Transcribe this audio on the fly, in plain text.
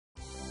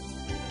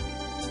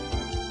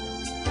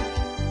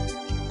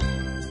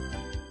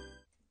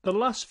The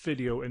last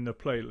video in the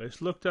playlist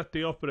looked at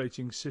the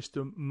operating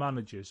system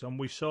managers, and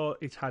we saw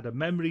it had a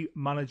memory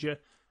manager,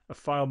 a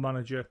file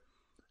manager,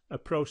 a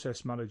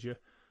process manager,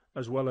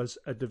 as well as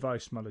a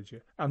device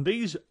manager. And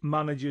these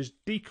managers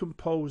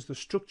decompose the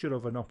structure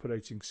of an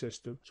operating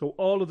system. So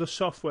all of the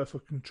software for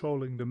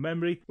controlling the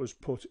memory was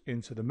put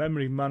into the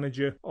memory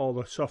manager, all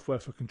the software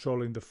for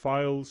controlling the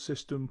file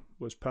system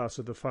was part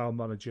of the file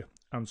manager,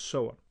 and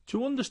so on.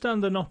 To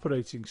understand an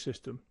operating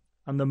system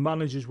and the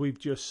managers we've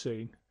just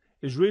seen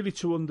is really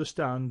to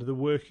understand the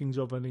workings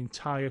of an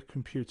entire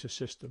computer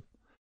system,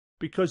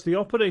 because the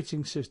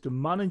operating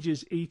system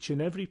manages each and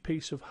every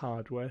piece of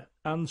hardware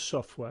and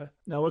software.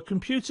 Now, a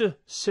computer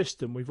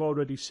system, we've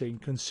already seen,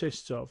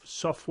 consists of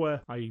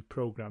software, i.e.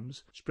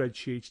 programs,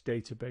 spreadsheets,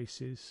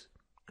 databases,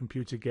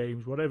 computer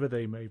games, whatever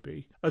they may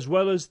be, as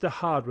well as the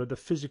hardware, the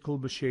physical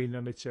machine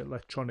and its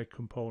electronic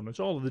components.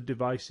 All of the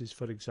devices,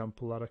 for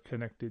example, that are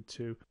connected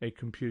to a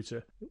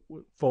computer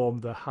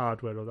form the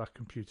hardware of that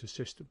computer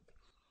system.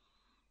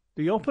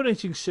 The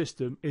operating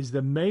system is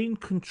the main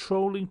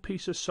controlling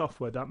piece of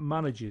software that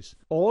manages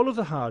all of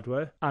the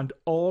hardware and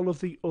all of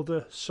the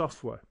other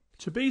software.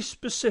 To be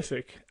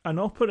specific, an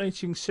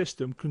operating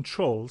system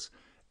controls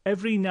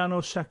every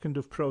nanosecond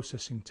of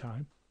processing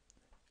time,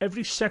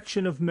 every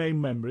section of main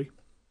memory,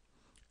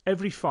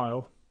 every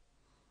file,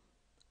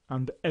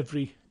 and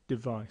every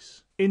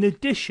device. In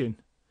addition,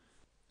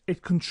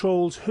 it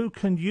controls who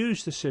can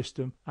use the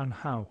system and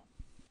how.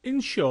 In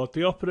short,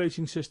 the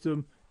operating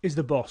system is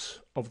the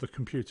boss of the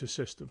computer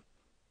system.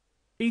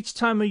 Each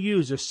time a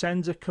user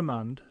sends a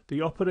command,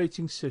 the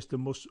operating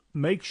system must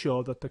make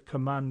sure that the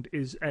command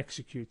is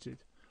executed.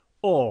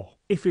 Or,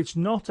 if it's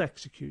not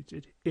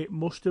executed, it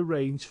must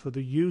arrange for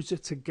the user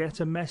to get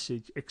a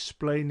message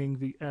explaining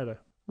the error.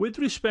 With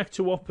respect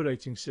to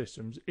operating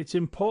systems, it's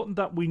important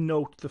that we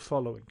note the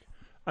following.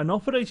 An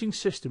operating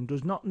system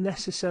does not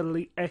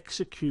necessarily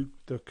execute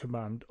the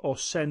command or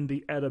send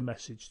the error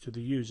message to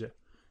the user.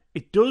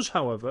 It does,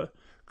 however,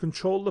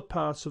 control the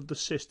parts of the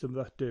system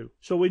that do.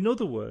 So in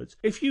other words,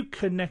 if you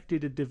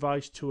connected a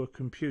device to a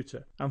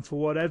computer and for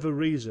whatever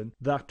reason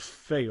that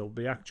failed,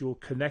 the actual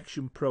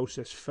connection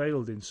process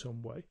failed in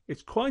some way,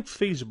 it's quite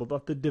feasible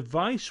that the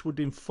device would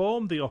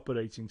inform the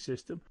operating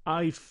system,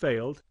 I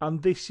failed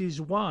and this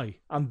is why.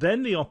 And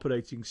then the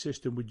operating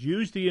system would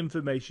use the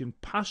information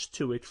passed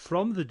to it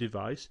from the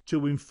device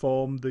to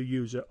inform the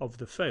user of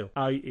the fail,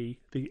 i.e.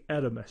 the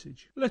error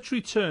message. Let's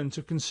return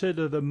to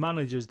consider the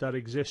managers that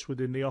exist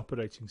within the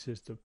operating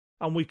system.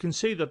 And we can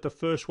see that the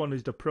first one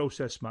is the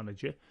process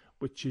manager,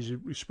 which is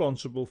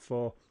responsible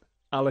for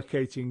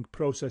allocating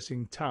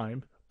processor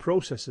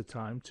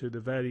time to the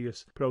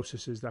various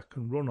processes that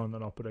can run on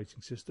an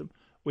operating system.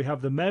 We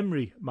have the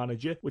memory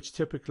manager, which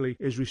typically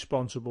is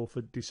responsible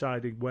for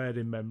deciding where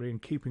in memory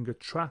and keeping a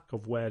track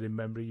of where in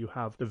memory you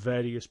have the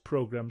various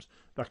programs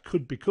that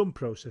could become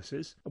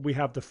processes. We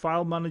have the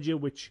file manager,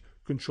 which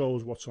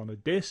controls what's on a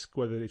disk,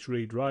 whether it's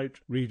read-write,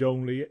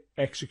 read-only,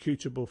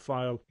 executable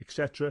file,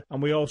 etc.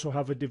 And we also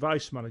have a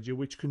device manager,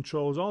 which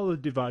controls all the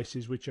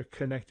devices which are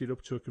connected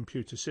up to a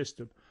computer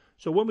system.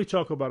 So when we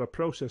talk about a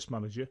process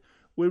manager,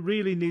 we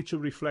really need to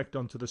reflect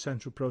onto the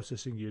central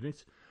processing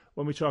unit.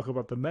 When we talk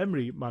about the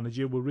memory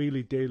manager, we're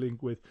really dealing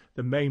with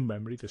the main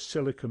memory, the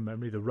silicon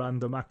memory, the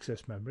random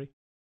access memory.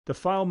 The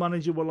file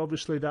manager, well,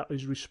 obviously that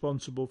is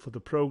responsible for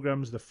the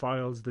programs, the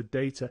files, the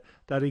data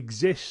that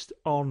exist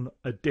on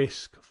a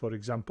disk, for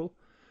example.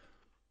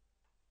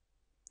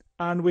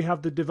 And we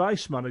have the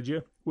device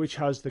manager, which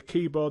has the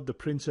keyboard, the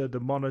printer, the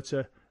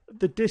monitor.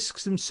 The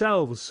disks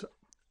themselves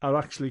are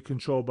actually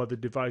controlled by the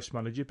device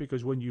manager,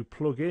 because when you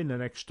plug in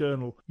an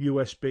external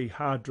USB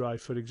hard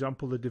drive, for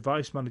example, the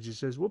device manager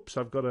says, whoops,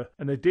 I've got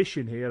an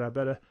addition here, I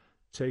better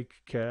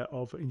take care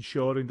of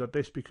ensuring that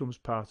this becomes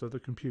part of the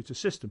computer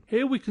system.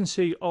 Here we can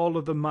see all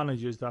of the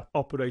managers that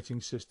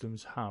operating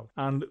systems have.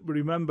 And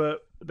remember,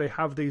 they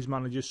have these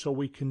managers so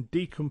we can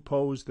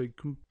decompose the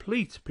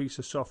complete piece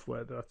of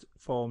software that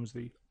forms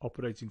the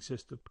operating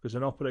system, because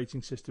an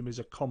operating system is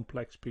a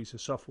complex piece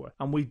of software,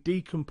 and we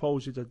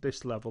decompose it at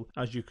this level,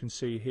 as you can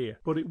see here.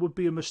 But it would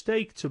be a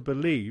mistake to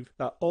believe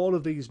that all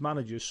of these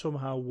managers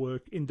somehow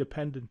work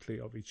independently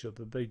of each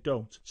other. They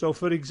don't. So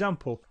for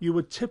example, you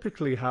would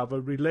typically have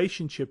a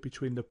relationship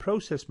between the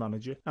process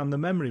manager and the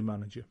memory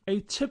manager.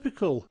 A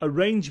typical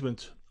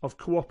arrangement of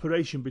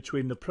cooperation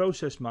between the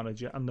process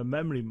manager and the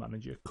memory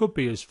manager could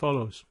be as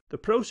follows. The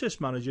process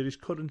manager is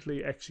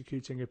currently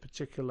executing a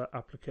particular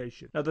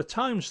application. Now the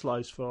time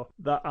slice for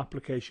that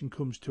application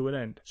comes to an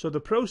end. So the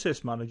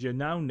process manager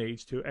now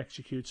needs to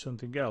execute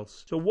something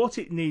else. So what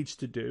it needs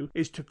to do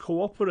is to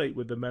cooperate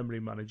with the memory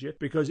manager,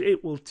 because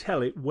it will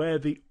tell it where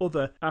the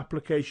other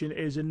application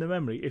is in the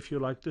memory, if you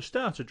like, the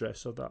start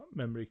address of that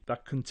memory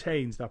that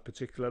contains that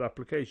particular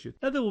application.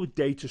 Now there will be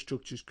data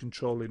structures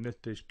controlling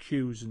it, there's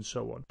queues and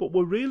so on. But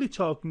we're really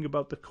talking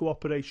about the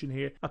cooperation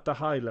here at the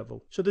high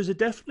level. So there's a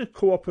definite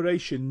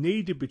cooperation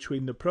needed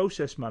between the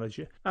process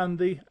manager and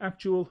the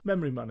actual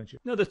memory manager.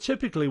 Now, there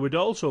typically would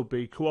also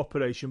be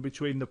cooperation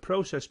between the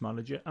process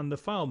manager and the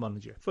file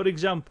manager. For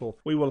example,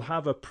 we will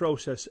have a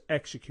process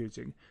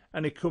executing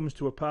and it comes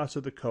to a part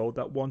of the code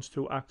that wants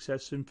to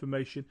access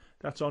information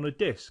that's on a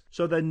disk.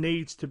 So there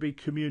needs to be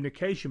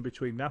communication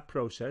between that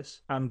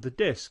process and the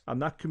disk,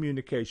 and that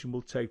communication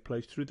will take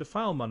place through the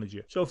file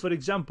manager. So for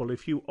example,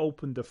 if you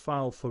opened a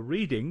file for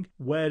reading,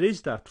 where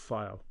is that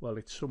file? Well,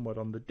 it's somewhere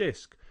on the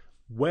disk.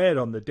 Where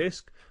on the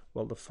disk?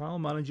 Well, the file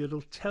manager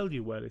will tell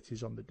you where it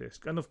is on the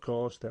disk, and of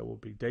course there will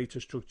be data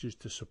structures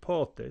to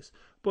support this,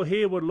 but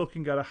here we're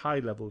looking at a high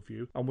level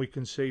view, and we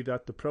can see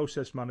that the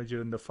process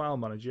manager and the file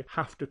manager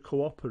have to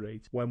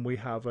cooperate when we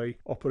have a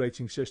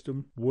operating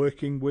system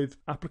working with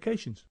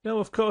applications. Now,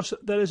 of course,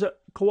 there is a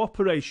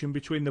cooperation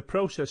between the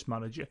process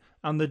manager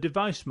and the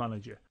device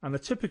manager, and a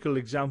typical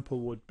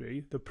example would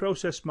be the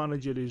process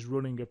manager is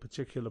running a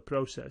particular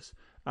process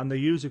and the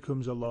user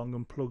comes along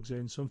and plugs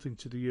in something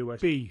to the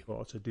USB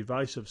port, a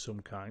device of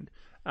some kind,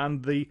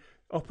 and the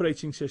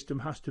operating system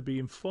has to be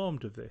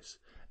informed of this.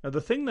 Now,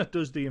 the thing that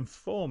does the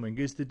informing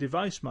is the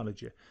device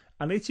manager,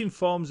 and it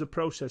informs the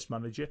process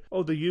manager,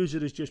 oh, the user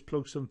has just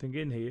plugged something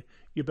in here,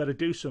 you better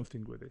do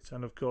something with it.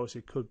 And of course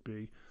it could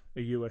be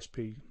a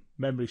USB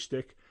memory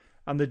stick,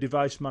 and the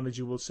device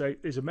manager will say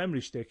there's a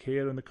memory stick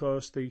here, and of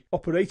course the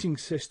operating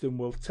system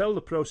will tell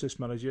the process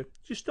manager,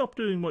 just stop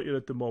doing what you're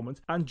at the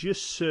moment and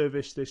just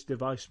service this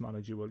device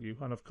manager, will you?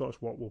 And of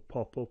course what will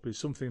pop up is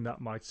something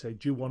that might say,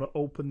 do you want to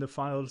open the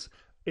files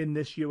in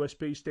this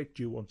USB stick?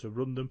 Do you want to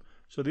run them?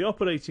 So the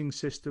operating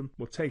system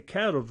will take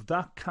care of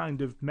that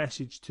kind of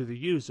message to the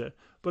user,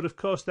 but of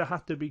course there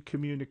had to be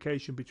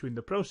communication between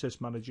the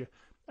process manager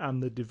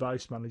and the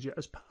device manager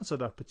as part of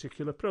that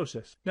particular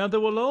process. Now, there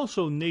will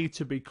also need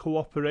to be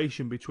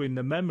cooperation between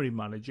the memory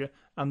manager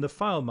and the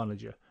file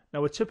manager.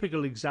 Now, a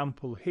typical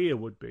example here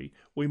would be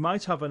we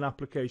might have an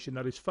application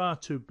that is far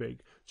too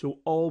big to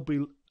all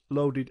be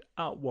loaded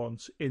at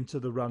once into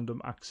the random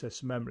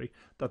access memory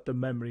that the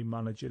memory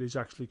manager is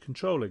actually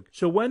controlling.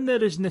 So when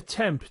there is an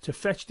attempt to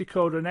fetch,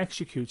 decode and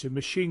execute a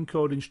machine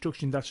code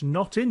instruction that's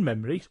not in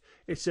memory,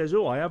 it says,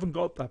 oh, I haven't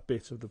got that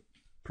bit of the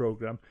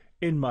program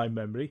in my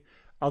memory,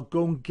 I'll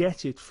go and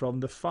get it from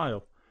the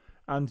file.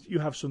 And you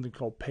have something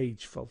called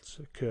page faults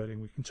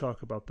occurring. We can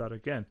talk about that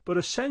again. But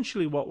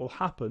essentially what will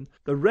happen,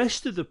 the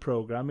rest of the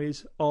program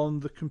is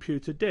on the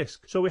computer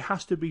disk. So it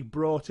has to be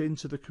brought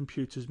into the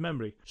computer's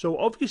memory. So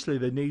obviously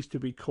there needs to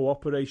be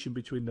cooperation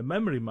between the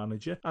memory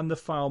manager and the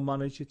file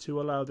manager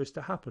to allow this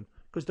to happen.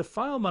 Because the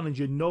file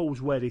manager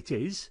knows where it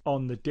is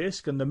on the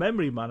disk and the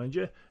memory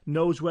manager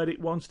knows where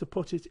it wants to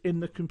put it in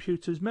the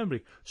computer's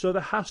memory. So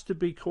there has to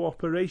be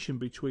cooperation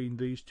between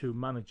these two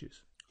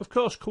managers. Of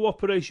course,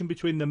 cooperation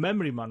between the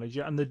memory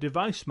manager and the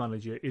device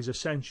manager is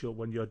essential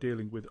when you're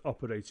dealing with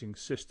operating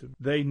systems.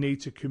 They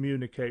need to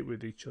communicate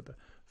with each other.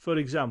 For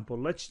example,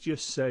 let's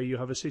just say you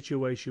have a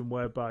situation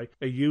whereby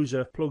a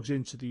user plugs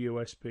into the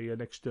USB an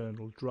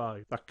external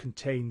drive that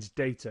contains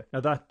data.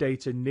 Now that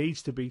data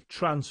needs to be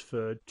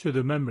transferred to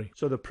the memory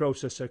so the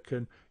processor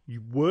can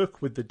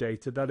work with the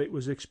data that it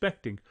was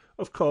expecting.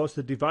 Of course,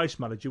 the device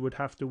manager would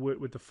have to work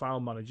with the file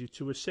manager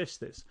to assist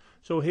this.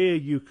 So here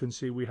you can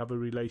see we have a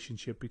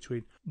relationship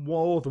between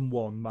more than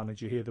one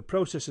manager here. The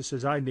processor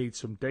says, I need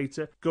some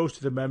data, goes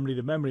to the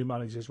memory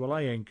manager says, well,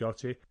 I ain't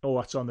got it. Oh,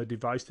 that's on the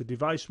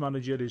device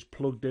manager is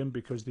plugged in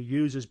because the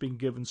user's been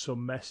given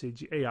some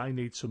message, hey, I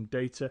need some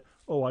data.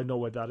 Oh, I know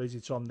where that is,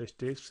 it's on this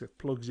disk, it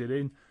plugs it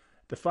in.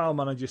 The file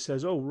manager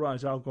says, oh,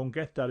 right, I'll go and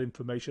get that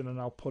information and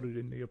I'll put it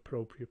in the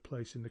appropriate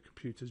place in the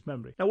computer's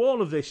memory. Now,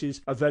 all of this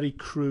is a very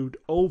crude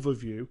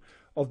overview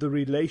of the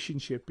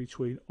relationship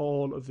between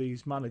all of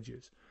these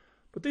managers.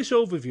 But this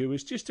overview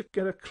is just to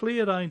get a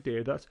clear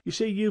idea that, you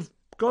see, you've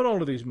got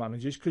all of these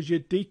managers because you're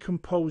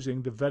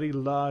decomposing the very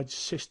large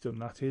system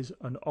that is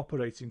an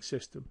operating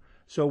system.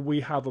 So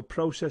we have a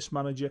process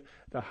manager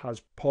that has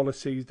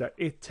policies that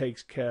it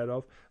takes care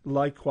of,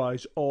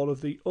 likewise all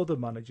of the other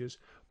managers,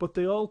 but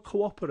they all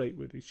cooperate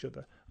with each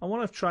other. And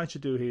what I've tried to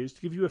do here is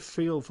to give you a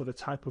feel for the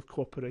type of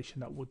cooperation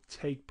that would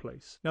take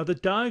place. Now, the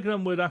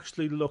diagram we're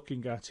actually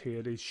looking at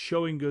here is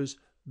showing us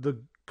the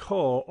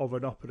core of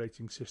an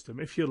operating system,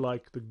 if you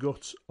like, the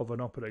guts of an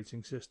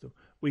operating system.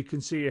 We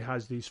can see it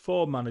has these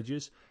four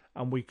managers,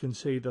 and we can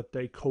see that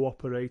they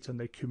cooperate and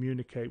they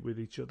communicate with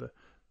each other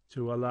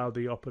to allow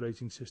the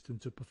operating system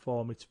to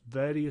perform its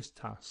various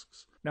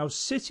tasks. Now,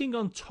 sitting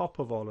on top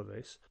of all of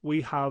this,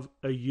 we have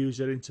a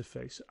user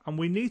interface, and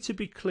we need to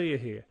be clear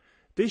here.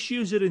 This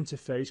user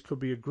interface could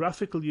be a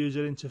graphical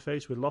user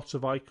interface with lots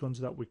of icons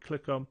that we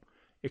click on.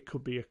 It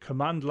could be a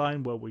command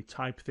line where we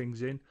type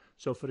things in.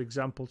 So, for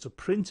example, to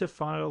print a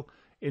file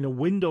in a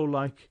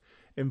window-like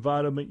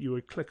environment, you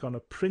would click on a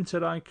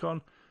printer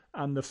icon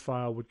and the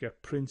file would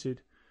get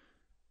printed.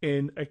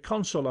 In a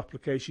console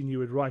application, you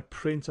would write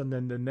print and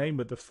then the name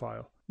of the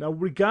file. Now,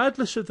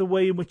 regardless of the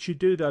way in which you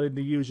do that in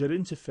the user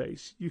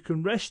interface, you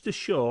can rest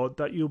assured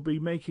that you'll be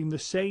making the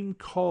same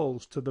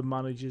calls to the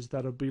managers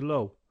that are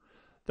below.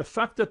 The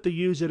fact that the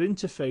user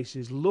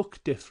interfaces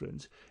look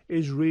different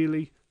is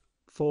really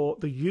for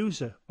the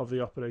user of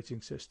the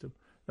operating system.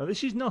 Now,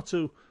 this is not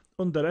to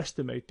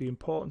underestimate the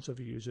importance of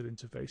a user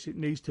interface. It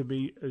needs to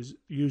be as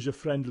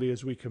user-friendly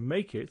as we can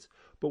make it,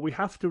 but we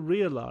have to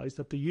realize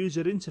that the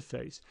user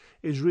interface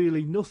is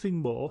really nothing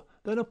more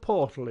than a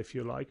portal, if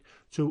you like,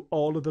 to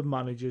all of the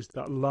managers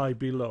that lie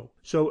below.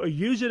 So a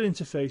user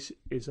interface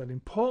is an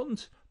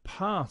important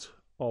part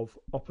of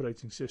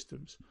operating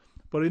systems,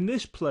 but in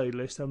this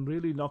playlist I'm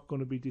really not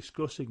going to be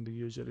discussing the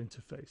user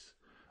interface.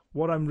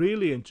 What I'm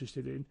really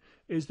interested in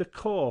is the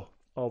core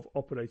of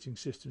operating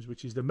systems,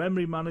 which is the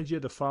memory manager,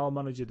 the file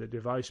manager, the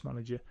device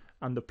manager,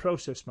 and the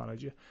process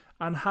manager,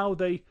 and how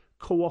they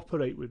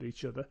cooperate with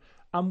each other,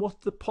 and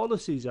what the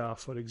policies are,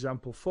 for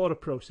example, for a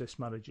process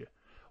manager,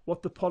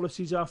 what the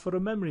policies are for a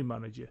memory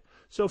manager.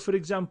 So, for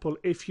example,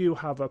 if you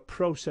have a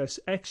process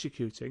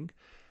executing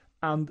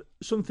and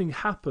something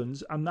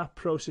happens and that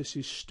process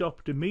is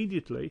stopped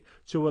immediately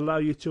to allow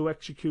you to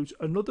execute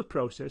another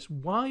process,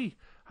 why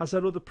has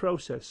that other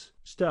process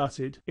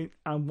started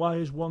and why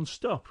is one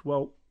stopped?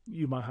 Well,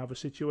 you might have a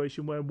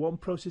situation where one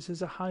process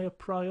has a higher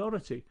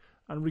priority,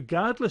 and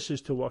regardless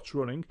as to what's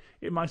running,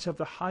 it might have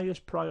the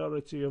highest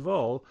priority of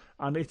all,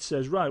 and it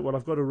says, right, well,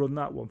 I've got to run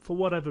that one for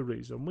whatever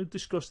reason. We'll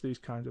discuss these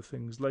kinds of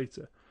things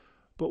later.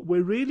 But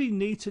we really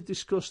need to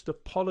discuss the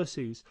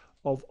policies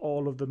of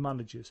all of the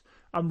managers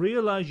and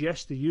realize,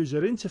 yes, the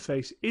user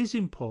interface is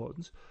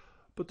important,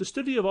 but the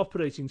study of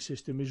operating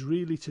system is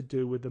really to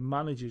do with the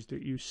managers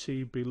that you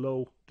see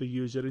below the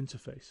user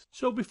interface.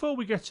 So before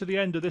we get to the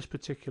end of this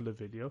particular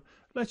video,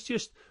 let's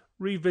just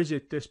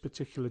revisit this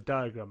particular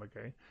diagram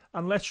again,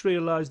 and let's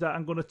realize that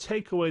I'm going to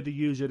take away the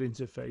user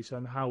interface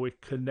and how it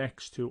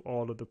connects to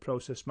all of the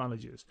process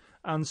managers,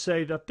 and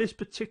say that this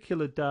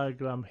particular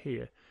diagram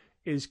here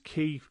is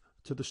key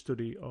to the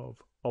study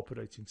of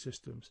operating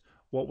systems.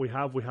 What we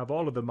have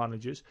all of the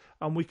managers,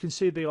 and we can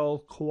see they all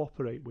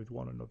cooperate with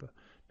one another.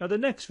 Now, the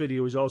next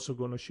video is also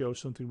going to show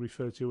something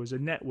referred to as a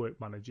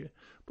network manager,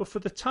 but for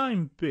the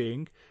time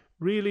being,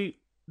 really,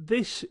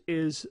 this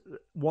is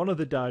one of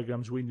the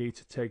diagrams we need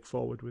to take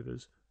forward with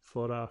us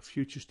for our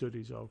future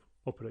studies of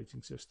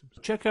operating systems.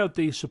 Check out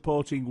the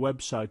supporting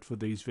website for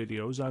these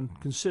videos and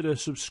consider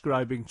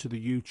subscribing to the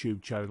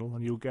YouTube channel,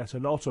 and you'll get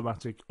an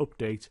automatic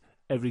update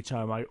every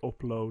time I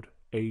upload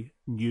a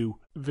new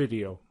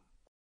video.